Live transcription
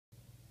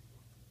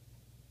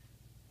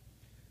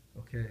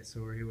Okay,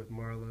 so we're here with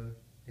Marla,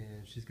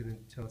 and she's going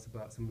to tell us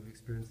about some of the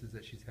experiences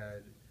that she's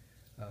had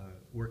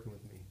working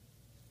with me.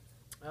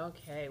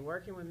 Okay,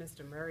 working with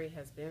Mr. Murray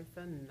has been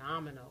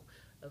phenomenal.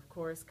 Of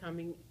course,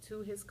 coming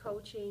to his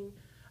coaching,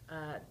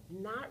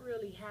 not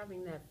really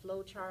having that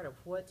flow chart of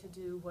what to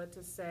do, what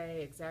to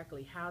say,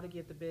 exactly how to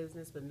get the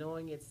business, but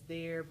knowing it's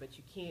there, but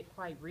you can't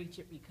quite reach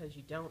it because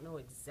you don't know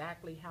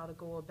exactly how to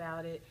go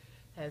about it,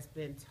 has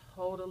been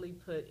totally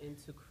put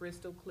into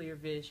crystal clear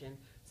vision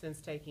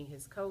since taking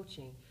his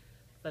coaching.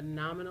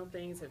 Phenomenal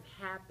things have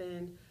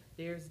happened.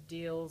 There's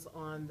deals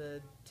on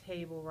the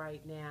table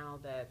right now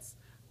that's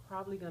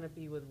probably going to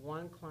be with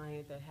one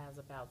client that has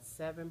about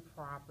 7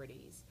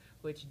 properties,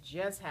 which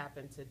just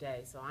happened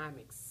today. So I'm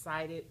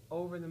excited,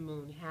 over the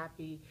moon,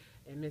 happy,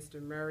 and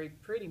Mr. Murray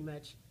pretty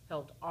much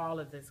helped all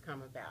of this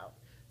come about.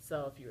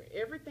 So if you're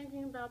ever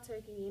thinking about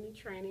taking any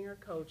training or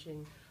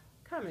coaching,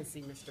 come and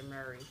see Mr.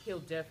 Murray. He'll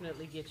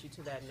definitely get you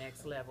to that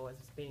next level as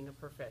being a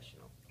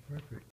professional. Perfect.